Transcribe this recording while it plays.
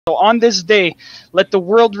So on this day, let the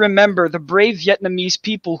world remember the brave Vietnamese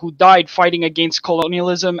people who died fighting against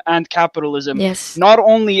colonialism and capitalism. Yes. Not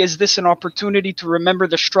only is this an opportunity to remember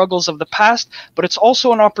the struggles of the past, but it's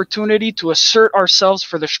also an opportunity to assert ourselves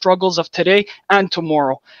for the struggles of today and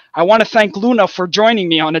tomorrow. I want to thank Luna for joining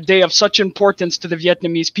me on a day of such importance to the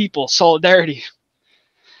Vietnamese people. Solidarity.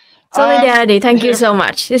 Solidarity. Thank you so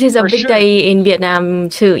much. This is a For big sure. day in Vietnam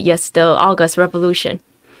too. Yes, the August Revolution.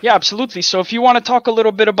 Yeah, absolutely. So if you want to talk a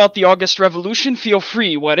little bit about the August Revolution, feel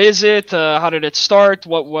free. What is it? How did it start?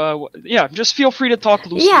 Yeah, just feel free to talk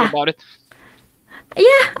loosely Yeah. about it.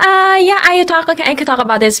 I could talk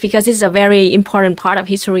about this because it's a very important part of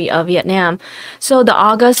history of Vietnam. So the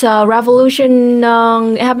August Revolution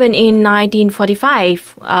happened in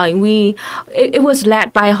 1945. It was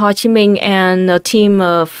led by Ho Chi Minh and a team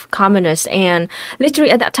of communists, and literally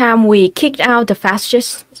at that time we kicked out the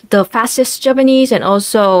fascist Japanese, and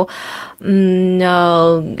also the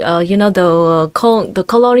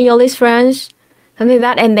colonialist French. Something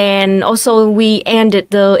like that. And then also we ended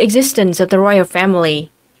the existence of the royal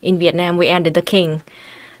family in Vietnam. We ended the king.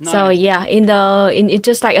 Nice. So yeah, in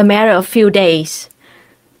just like a matter of few days,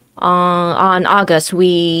 on August,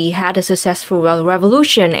 we had a successful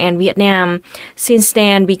revolution, and Vietnam since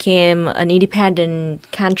then became an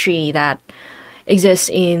independent country that exists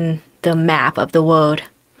in the map of the world.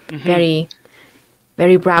 Very,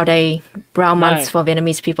 very proud day, proud months for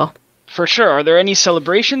Vietnamese people. For sure. Are there any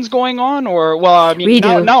celebrations going on, or I mean, We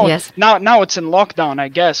now do, yes. now it's in lockdown, I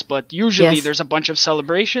guess. But usually Yes. there's a bunch of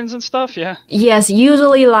celebrations and stuff. Yeah. Yes,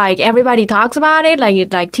 usually like everybody talks about it,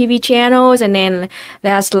 like TV channels, and then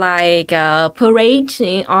there's like a parade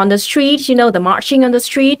on the street, the marching on the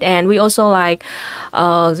street, and we also like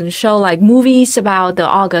show like movies about the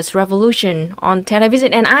August Revolution on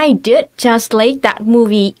television, and I did translate that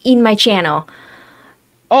movie in my channel.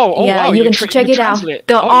 Oh Yeah, wow! you can check it out. translate.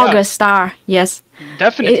 The Oh, yeah. August Star. Yes.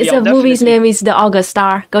 Definitely. It's I'll a movie's definitely- name is The August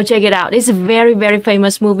Star. Go check it out. It's a very, very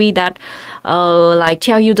famous movie that like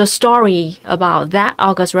tell you the story about that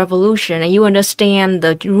August Revolution, and you understand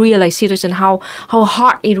the real like situation, how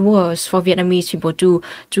hard it was for Vietnamese people to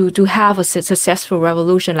have a successful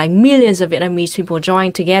revolution. Like millions of Vietnamese people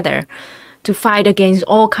joined together to fight against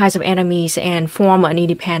all kinds of enemies and form an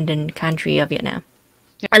independent country of Vietnam.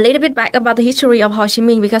 A little bit back about the history of Ho Chi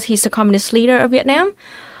Minh, because he's the communist leader of Vietnam.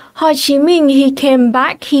 Ho Chi Minh, he came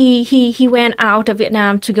back. He went out of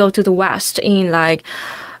Vietnam to go to the West in like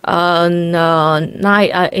in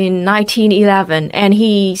 1911, and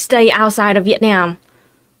he stayed outside of Vietnam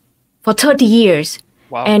for 30 years.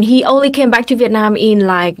 Wow. And he only came back to Vietnam in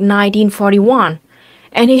like 1941,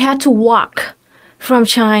 and he had to walk from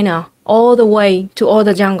China all the way to all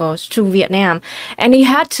the jungles to Vietnam, and he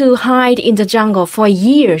had to hide in the jungle for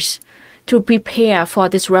years to prepare for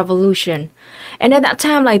this revolution. And at that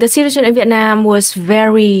time, like the situation in Vietnam was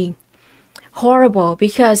very horrible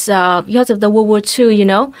because of the World War II,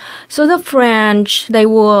 So the French, they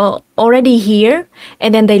were already here,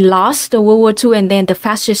 and then they lost the World War II, and then the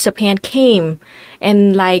fascist Japan came,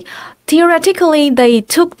 and like theoretically they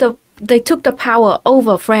took the power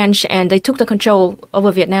over French, and they took the control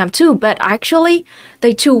over Vietnam too. But actually,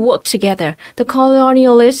 they two worked together. The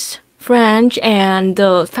colonialists, French, and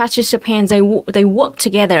the fascist Japan, they worked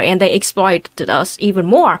together, and they exploited us even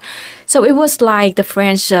more. So it was like the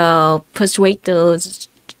French persuade the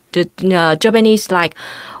Japanese, like,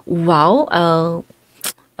 well,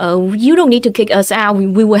 you don't need to kick us out. We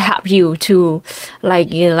will help you to like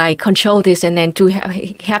control this, and then to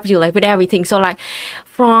help you like with everything. So like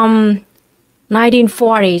from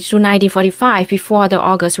 1940 to 1945, before the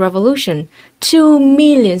August Revolution, 2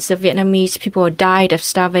 million of Vietnamese people died of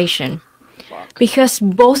starvation. Because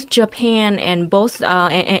both Japan and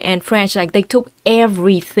and French, like they took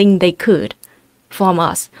everything they could from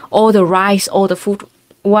us, all the rice, all the food,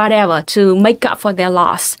 whatever, to make up for their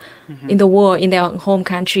loss in the war in their home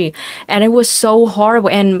country. And it was so horrible.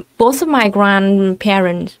 And both of my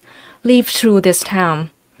grandparents lived through this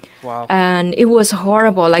time. Wow. And it was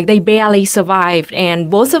horrible. Like they barely survived.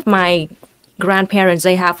 And both of my grandparents,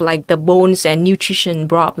 they have like the bones and nutrition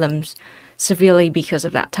problems severely because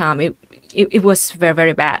of that time. It was very,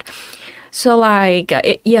 very bad. So like,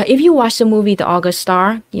 if you watch the movie The August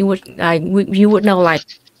Star, you would know like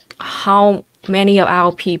how many of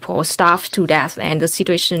our people starved to death, and the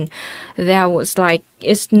situation there was like,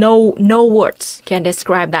 it's no words can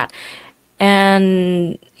describe that.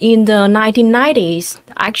 And in the 1990s,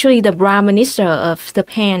 actually, the Prime Minister of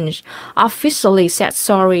Japan officially said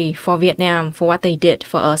sorry for Vietnam for what they did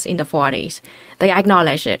for us in the 40s. They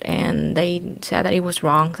acknowledged it and they said that it was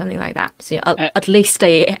wrong, something like that. So at least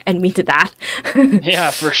they admitted that. Yeah,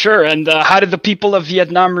 for sure. And how did the people of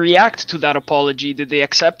Vietnam react to that apology? Did they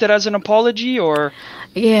accept it as an apology, or?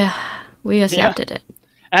 Yeah, we accepted it.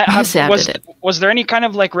 Was there any kind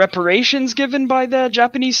of like reparations given by the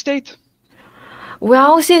Japanese state?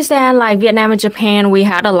 Well, since then, like Vietnam and Japan, we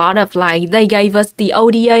had a lot of like they gave us the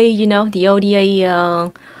ODA, the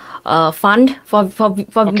ODA fund for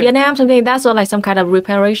Vietnam, something like that. So like some kind of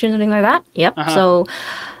reparation, something like that. Yep. So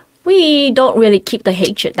we don't really keep the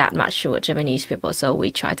hatred that much with Japanese people. So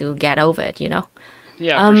we try to get over it,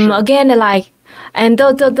 Yeah. For sure. Again, like. And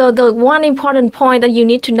the one important point that you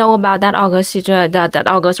need to know about that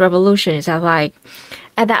August Revolution is that like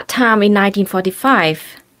at that time in 1945,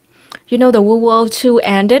 the World War II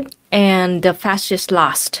ended and the fascists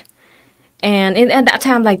lost. And at that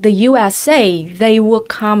time, like the USA, they were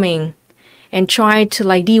coming and trying to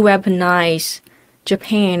like de-weaponize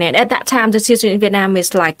Japan. And at that time, the situation in Vietnam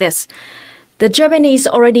is like this. The Japanese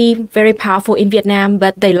already very powerful in Vietnam,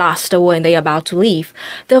 but they lost the war and they're about to leave.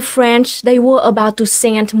 The French, they were about to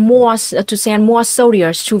send more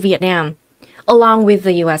soldiers to Vietnam, along with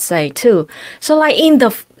the USA too. So like in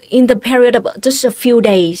the period of just a few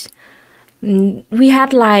days, we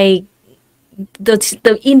had like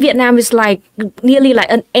the in Vietnam is like nearly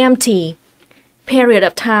like an empty period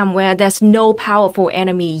of time where there's no powerful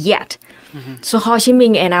enemy yet. So Ho Chi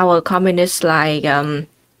Minh and our communist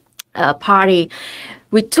party,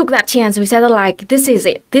 we took that chance. We said like, this is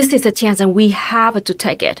it. This is a chance and we have to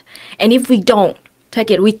take it. And if we don't take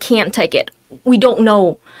it, we can't take it. We don't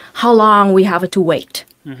know how long we have to wait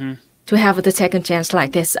to have the second chance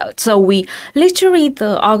like this. So we literally,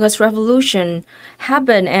 the August Revolution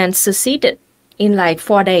happened and succeeded in like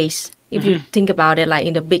 4 days. If you think about it, like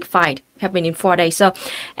in the big fight happened in 4 days. So,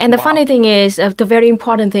 and the funny thing is, the very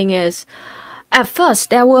important thing is, at first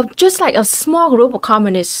there were just like a small group of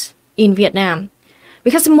communists in Vietnam,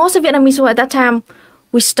 because most of Vietnamese were at that time,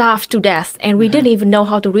 we starved to death and we didn't even know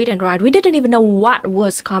how to read and write. We didn't even know what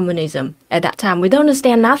was communism at that time. We don't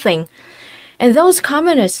understand nothing. And those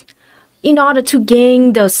communists, in order to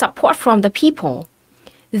gain the support from the people,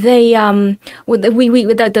 they with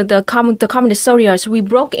the communist soldiers, we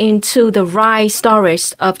broke into the rice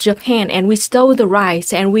storage of Japan and we stole the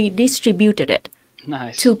rice and we distributed it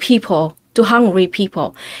to people, to hungry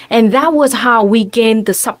people. And that was how we gained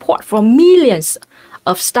the support from millions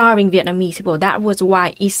of starving Vietnamese people. That was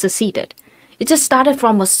why it succeeded. It just started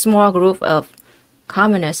from a small group of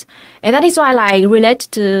communists. And that is why like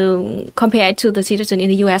related to, compared to the situation in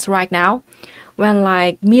the US right now, when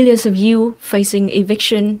like millions of you facing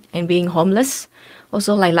eviction and being homeless,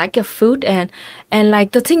 also like lack of food, and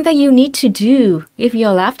like the thing that you need to do if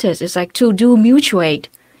you're leftist is like to do mutual aid,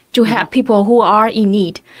 to help people who are in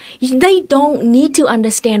need. They don't need to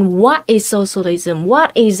understand what is socialism,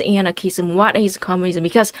 what is anarchism, what is communism,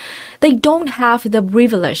 because they don't have the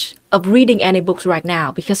privilege of reading any books right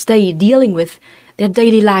now, because they're dealing with their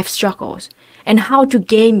daily life struggles. And how to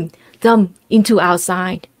gain them into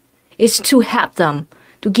outside is to help them,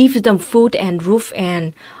 to give them food and roof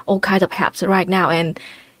and all kinds of helps right now. And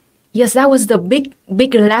yes, that was the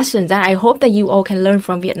big lesson that I hope that you all can learn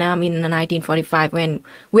from Vietnam in 1945, when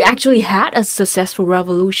we actually had a successful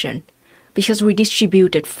revolution because we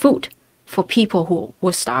distributed food for people who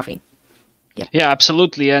were starving. Yeah,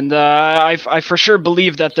 absolutely. And I for sure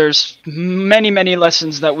believe that there's many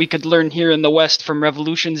lessons that we could learn here in the West from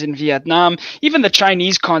revolutions in Vietnam, even the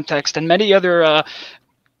Chinese context and many other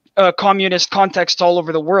communist contexts all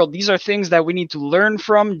over the world. These are things that we need to learn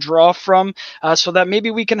from, draw from, so that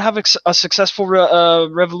maybe we can have a successful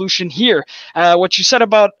revolution here. What you said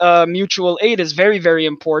about mutual aid is very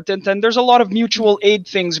important, and there's a lot of mutual aid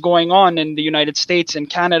things going on in the United States and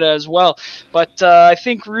Canada as well. But I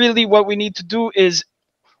think really what we need to do is,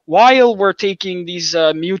 while we're taking these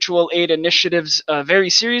mutual aid initiatives very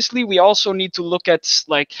seriously, we also need to look at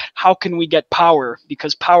like how can we get power,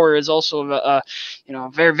 because power is also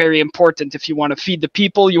very important. If you want to feed the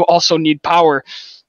people, you also need power.